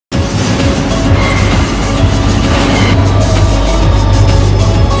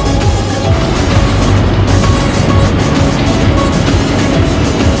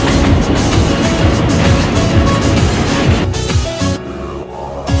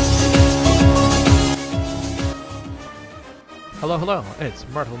Hello, hello, it's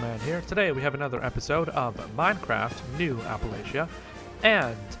Myrtle Man here. Today we have another episode of Minecraft New Appalachia,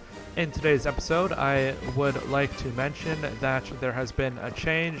 and in today's episode I would like to mention that there has been a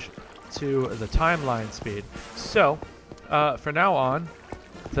change to the timeline speed. So, for now on,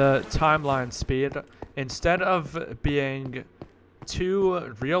 the timeline speed, instead of being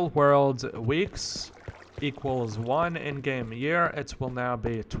 2 real-world weeks equals 1 in-game year, it will now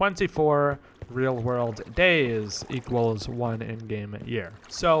be 24 real-world days equals 1 in-game year.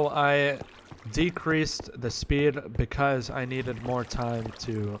 So I decreased the speed because I needed more time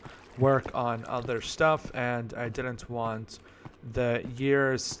to work on other stuff, and I didn't want the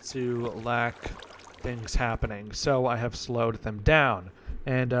years to lack things happening, so I have slowed them down.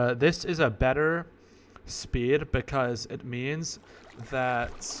 And this is a better speed because it means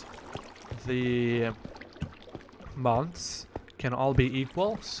that the months can all be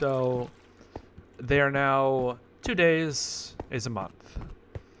equal, so they are now 2 days is a month.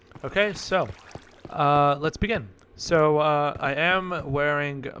 Okay, so let's begin. So I am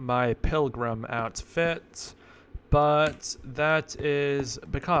wearing my pilgrim outfit, but that is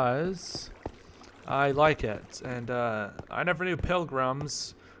because I like it, and I never knew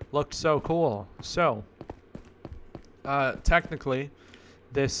pilgrims looked so cool. So technically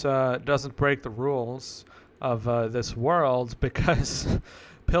this doesn't break the rules of this world because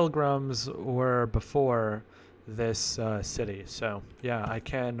pilgrims were before this city. So yeah, I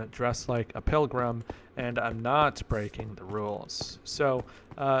can dress like a pilgrim and I'm not breaking the rules. So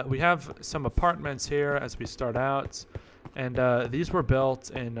we have some apartments here as we start out, and these were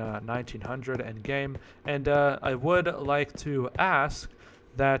built in 1900 in game, and I would like to ask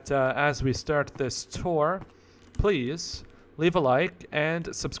that as we start this tour, please leave a like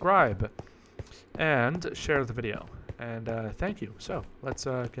and subscribe and share the video. And thank you. So let's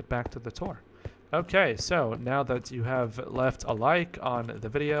get back to the tour. Okay, so now that you have left a like on the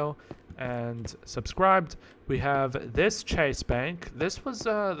video and subscribed, we have this chase bank. This was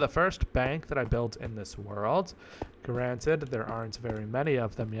the first bank that I built in this world. Granted, there aren't very many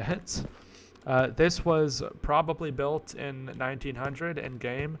of them yet. This was probably built in 1900 in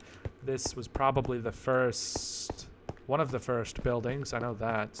game. This was probably the first, one of the first buildings, I know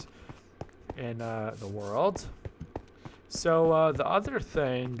that, in the world. So the other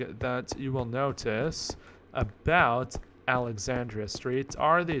thing that you will notice about Alexandria Street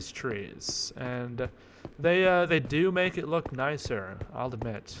are these trees, and they do make it look nicer, I'll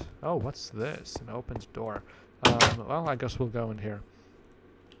admit. Oh, what's this? An opened door. Well, I guess we'll go in here.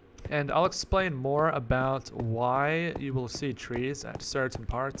 And I'll explain more about why you will see trees at certain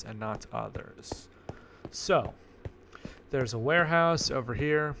parts and not others. So, there's a warehouse over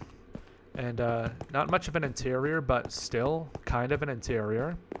here. And not much of an interior, but still kind of an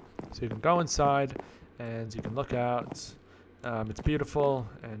interior. So you can go inside and you can look out. It's beautiful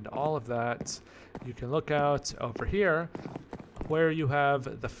and all of that. You can look out over here where you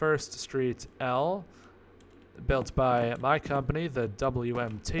have the first street L, built by my company, the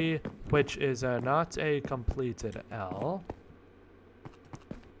WMT, which is not a completed L.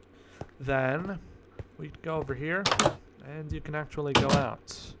 Then we go over here and you can actually go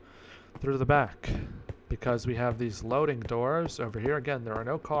out through the back, because we have these loading doors over here. Again, there are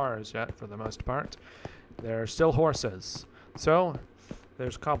no cars yet for the most part. There are still horses. So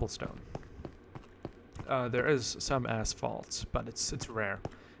there's cobblestone. There is some asphalt, but it's rare.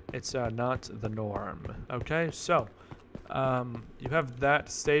 It's not the norm. Okay, so you have that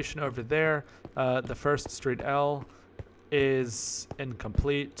station over there. The first street L is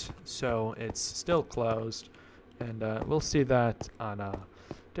incomplete, so it's still closed, and we'll see that on a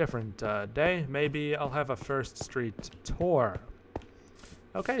different day. Maybe I'll have a first street tour.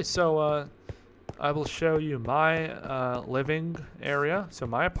 Okay, so I will show you my living area, so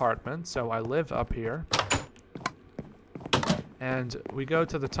my apartment. So I live up here, and we go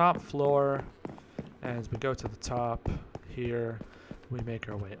to the top floor, and we go to the top here. We make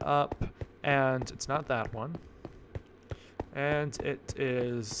our way up, and it's not that one, and it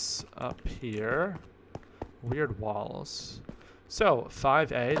is up here. Weird walls. So,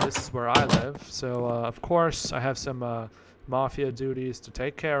 5A, this is where I live. So, of course, I have some mafia duties to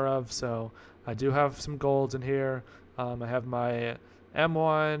take care of. So, I do have some gold in here. I have my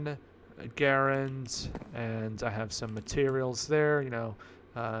M1, Garand, and I have some materials there. You know,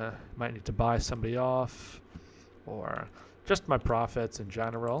 might need to buy somebody off, or just my profits in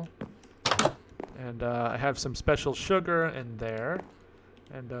general. And I have some special sugar in there,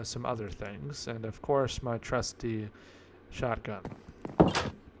 and some other things. And, of course, my trusty shotgun.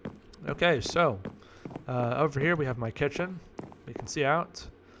 Okay, so over here we have my kitchen. You can see out.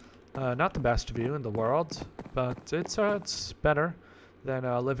 Not the best view in the world, but it's better than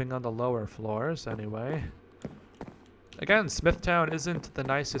living on the lower floors anyway. Again, Smithtown isn't the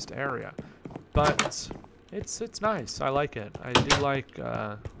nicest area, but it's nice. I like it. I do like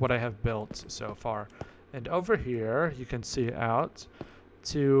what I have built so far. And over here, you can see out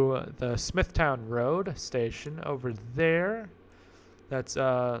to the Smithtown Road station over there. That's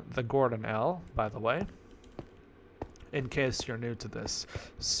the Gordon L, by the way, in case you're new to this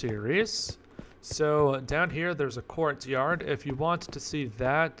series. So down here, there's a courtyard. If you want to see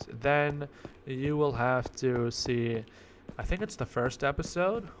that, then you will have to see, I think it's the first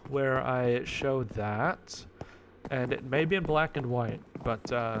episode where I show that. And it may be in black and white, but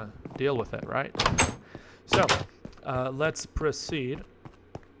deal with it, right? So let's proceed.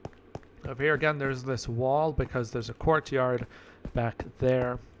 Over here again, there's this wall because there's a courtyard back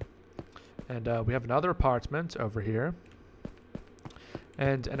there. And we have another apartment over here.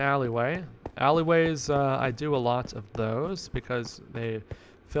 And an alleyway. Alleyways, I do a lot of those because they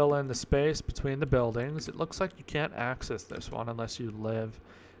fill in the space between the buildings. It looks like you can't access this one unless you live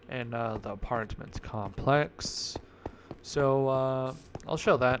in the apartment complex. So I'll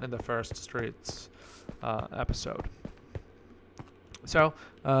show that in the first streets episode. So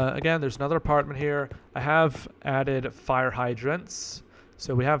again, there's another apartment here. I have added fire hydrants.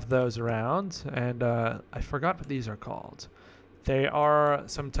 So we have those around, and I forgot what these are called. They are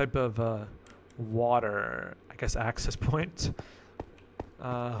some type of water, I guess, access point,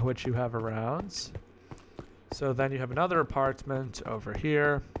 which you have around. So then you have another apartment over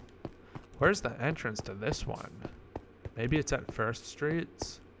here. Where's the entrance to this one? Maybe it's at First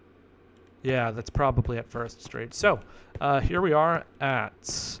Street. Yeah, that's probably at First Street. So here we are at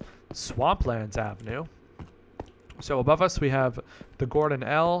Swamplands Avenue. So above us we have the Gordon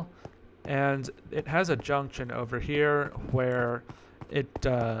L, and it has a junction over here where it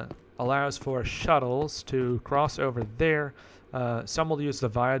allows for shuttles to cross over there. Some will use the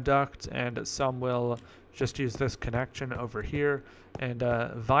viaduct, and some will just use this connection over here. And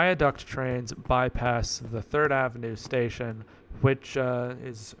viaduct trains bypass the 3rd Avenue station, which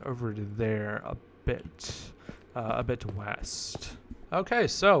is over there a bit west. Okay,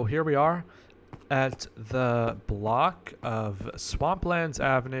 so here we are at the block of Swamplands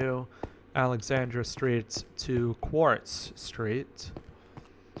Avenue, Alexandria Street to Quartz Street.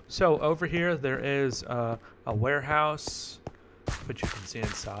 So over here there is a warehouse, which you can see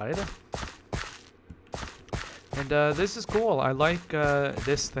inside. And this is cool. I like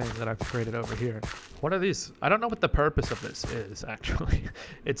this thing that I've created over here. What are these? I don't know what the purpose of this is, actually.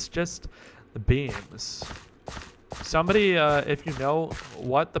 It's just the beams. Somebody, if you know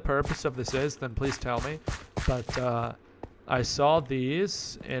what the purpose of this is, then please tell me. But I saw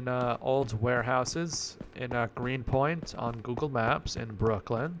these in old warehouses in Greenpoint on Google Maps in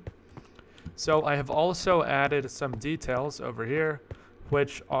Brooklyn. So I have also added some details over here,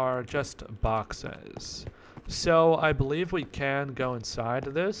 which are just boxes. So I believe we can go inside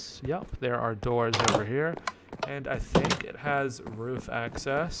this. Yep, there are doors over here. And I think it has roof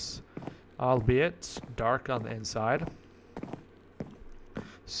access, albeit dark on the inside.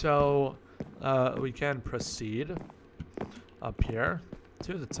 So we can proceed up here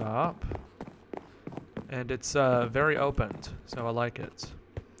to the top. And it's very opened, so I like it.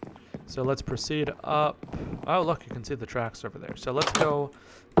 So let's proceed up. Oh, look, you can see the tracks over there. So let's go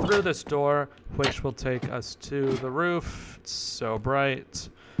through this door, which will take us to the roof. It's so bright.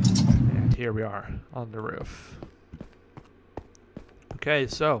 And here we are on the roof. Okay,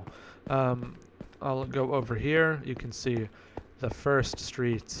 so I'll go over here. You can see the First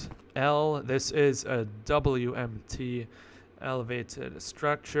Street L. This is a WMT elevated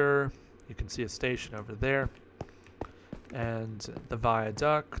structure. You can see a station over there. And the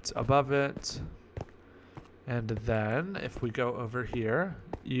viaduct above it. And then if we go over here,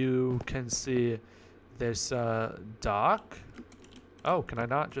 you can see this dock. Oh, can I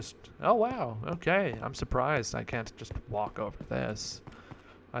not just... Oh, wow. Okay. I'm surprised I can't just walk over this.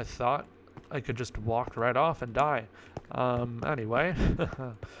 I thought I could just walk right off and die. Anyway.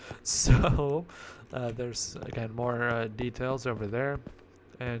 So, there's, again, more details over there.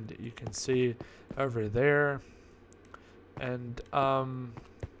 And you can see over there. And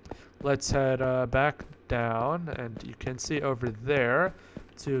let's head back down, and you can see over there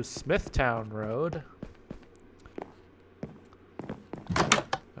to Smithtown Road.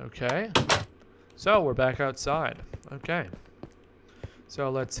 Okay, so we're back outside. Okay,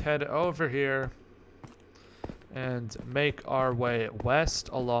 so let's head over here and make our way west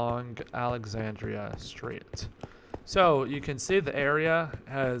along Alexandria Street. So you can see the area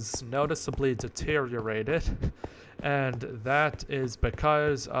has noticeably deteriorated. And that is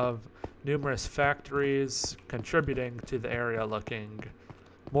because of numerous factories contributing to the area looking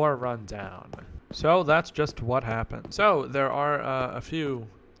more run down. So that's just what happened. So there are a few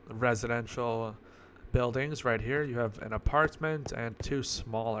residential buildings right here. You have an apartment and two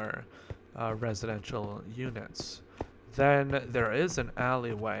smaller residential units. Then there is an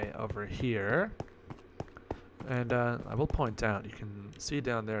alleyway over here. And I will point out, you can see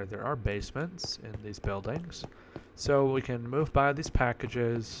down there are basements in these buildings. So we can move by these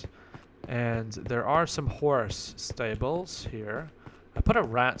packages, and there are some horse stables here. I put a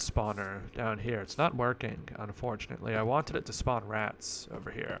rat spawner down here. It's not working, unfortunately. I wanted it to spawn rats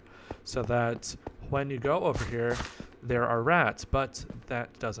over here so that when you go over here, there are rats, but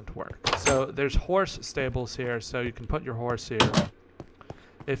that doesn't work. So there's horse stables here, so you can put your horse here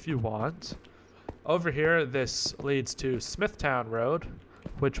if you want. Over here, this leads to Smithtown Road,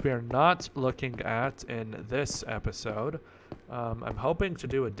 which we are not looking at in this episode. I'm hoping to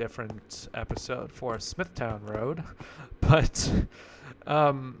do a different episode for Smithtown Road, but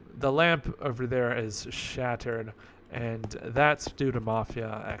the lamp over there is shattered, and that's due to mafia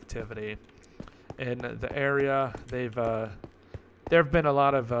activity in the area. There have been a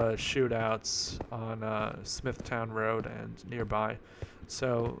lot of shootouts on Smithtown Road and nearby,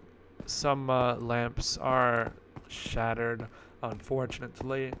 so some lamps are shattered,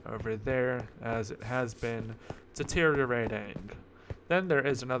 unfortunately, over there, as it has been deteriorating. Then there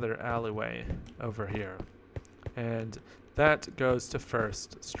is another alleyway over here, and that goes to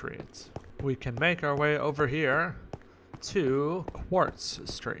First Street. We can make our way over here to Quartz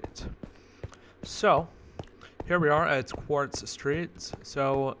Street. So here we are at Quartz Street.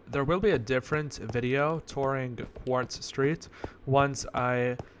 So there will be a different video touring Quartz Street once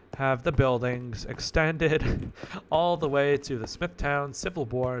I have the buildings extended all the way to the Smithtown Civil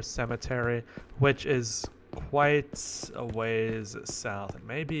War Cemetery, which is quite a ways south.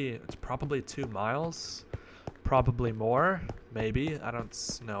 Maybe it's probably 2 miles, probably more, maybe. I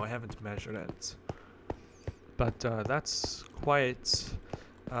don't know. I haven't measured it. But that's quite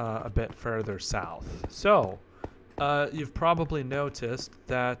a bit further south. So you've probably noticed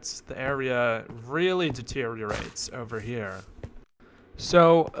that the area really deteriorates over here.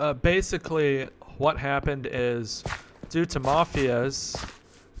 So basically what happened is, due to mafias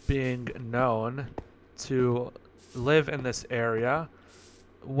being known to live in this area,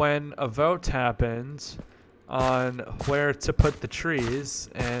 when a vote happened on where to put the trees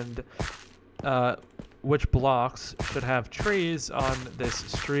and which blocks should have trees on this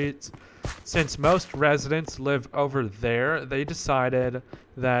street, since most residents live over there, they decided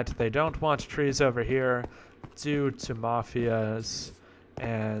that they don't want trees over here due to mafias,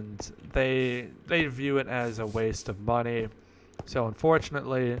 and they view it as a waste of money. So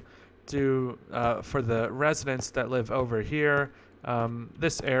unfortunately, for the residents that live over here,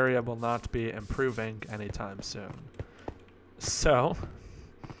 this area will not be improving anytime soon. So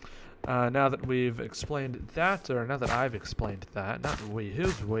now that we've explained that, or now that I've explained that, not we,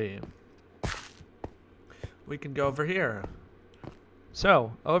 who's we? We can go over here.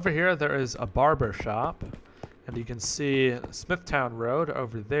 So over here there is a barber shop. And you can see Smithtown Road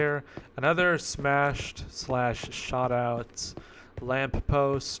over there. Another smashed / shot out lamp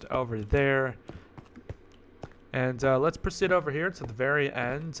post over there. And let's proceed over here to the very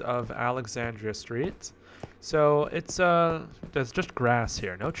end of Alexandria Street. So it's there's just grass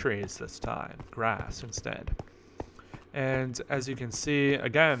here, no trees this time, grass instead. And as you can see,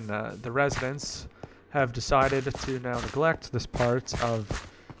 again, the residents have decided to now neglect this part of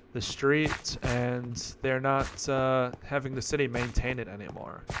the street, and they're not having the city maintain it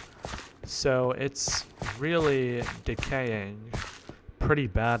anymore. So it's really decaying pretty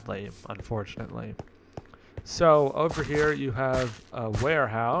badly, unfortunately. So over here you have a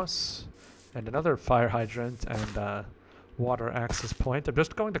warehouse and another fire hydrant and water access point. I'm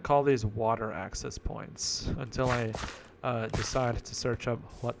just going to call these water access points until I decide to search up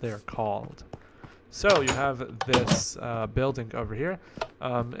what they're called. So you have this building over here.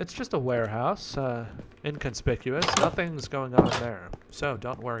 It's just a warehouse, inconspicuous. Nothing's going on there, so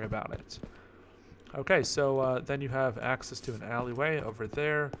don't worry about it. Okay, so then you have access to an alleyway over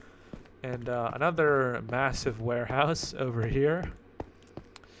there, and another massive warehouse over here.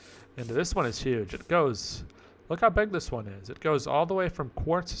 And this one is huge. It goes, look how big this one is. It goes all the way from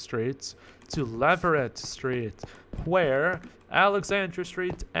Quartz Street to Leverett Street, where Alexandria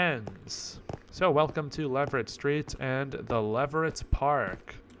Street ends. So welcome to Leverett Street and the Leverett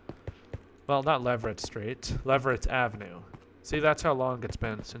Park. Well, not Leverett Street, Leverett Avenue. See, that's how long it's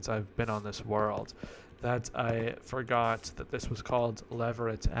been since I've been on this world, that I forgot that this was called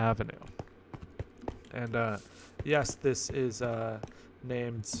Leverett Avenue. And yes, this is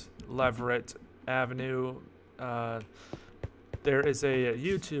named Leverett Avenue. There is a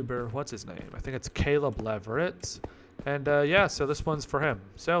YouTuber, what's his name? I think it's Caleb Leverett. And yeah, so this one's for him.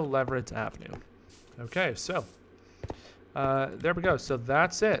 So Leverett Avenue. Okay, so there we go. So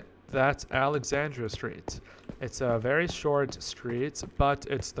that's it. That's Alexandria Street. It's a very short street, but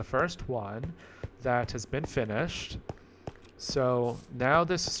it's the first one that has been finished. So now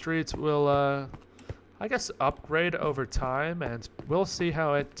this street will, I guess, upgrade over time, and we'll see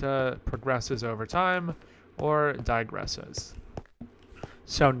how it progresses over time or digresses.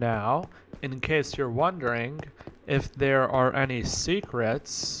 So now, in case you're wondering if there are any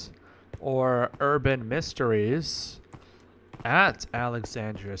secrets or urban mysteries at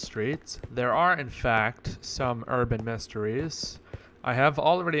Alexandria Street, there are in fact some urban mysteries. I have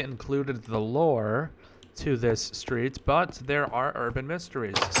already included the lore to this street, but there are urban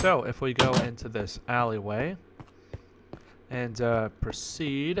mysteries. So if we go into this alleyway and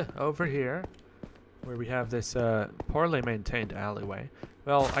proceed over here, where we have this poorly maintained alleyway.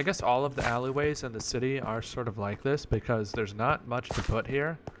 Well, I guess all of the alleyways in the city are sort of like this because there's not much to put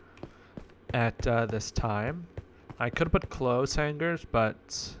here at this time. I could put clothes hangers,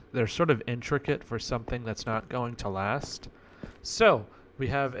 but they're sort of intricate for something that's not going to last. So we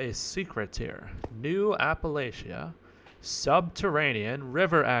have a secret here. New Appalachia, subterranean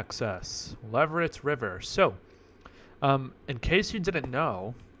river access, Leverett River. So, in case you didn't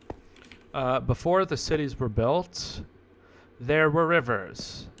know, before the cities were built, there were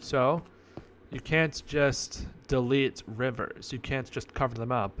rivers. So you can't just delete rivers. You can't just cover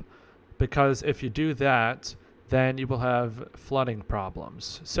them up, because if you do that, then you will have flooding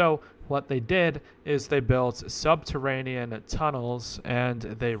problems. So what they did is they built subterranean tunnels, and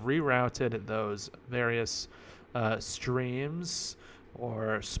they rerouted those various streams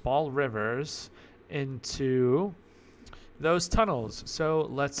or small rivers into those tunnels. So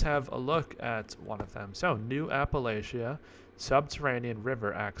let's have a look at one of them. So New Appalachia, subterranean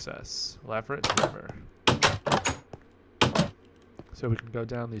river access, Leverett River. So we can go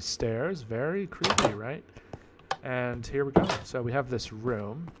down these stairs. Very creepy, right? And here we go. So we have this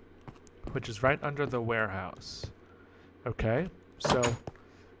room, which is right under the warehouse. Okay, so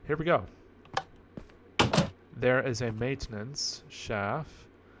here we go. There is a maintenance shaft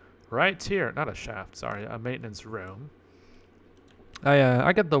right here. Not a shaft, sorry, a maintenance room.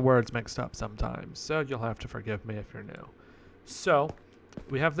 I get the words mixed up sometimes, so you'll have to forgive me if you're new. So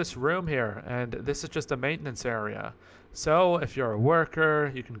we have this room here, and this is just a maintenance area. So if you're a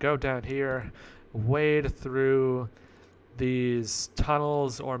worker, you can go down here, wade through these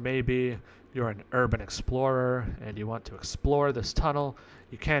tunnels, or maybe you're an urban explorer and you want to explore this tunnel,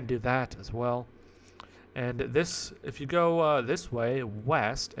 you can do that as well. And this, if you go this way,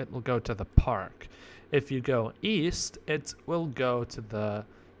 west, it will go to the park. If you go east, it will go to the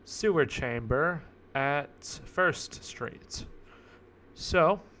sewer chamber at 1st Street.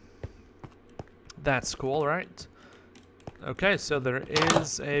 So that's cool, right? Okay, so there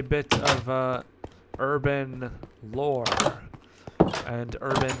is a bit of urban lore and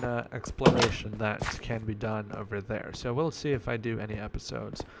urban exploration that can be done over there. So we'll see if I do any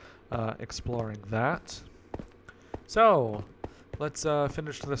episodes exploring that. So let's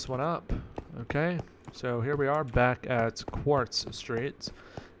finish this one up. Okay, so here we are back at Quartz Street.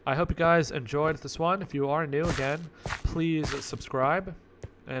 I hope you guys enjoyed this one. If you are new again, please subscribe.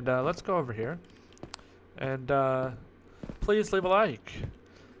 And let's go over here. And please leave a like,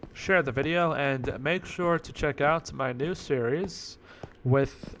 share the video, and make sure to check out my new series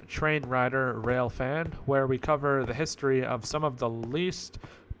with Train Rider Railfan, where we cover the history of some of the least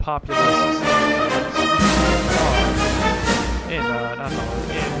populous stations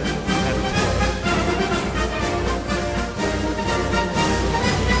in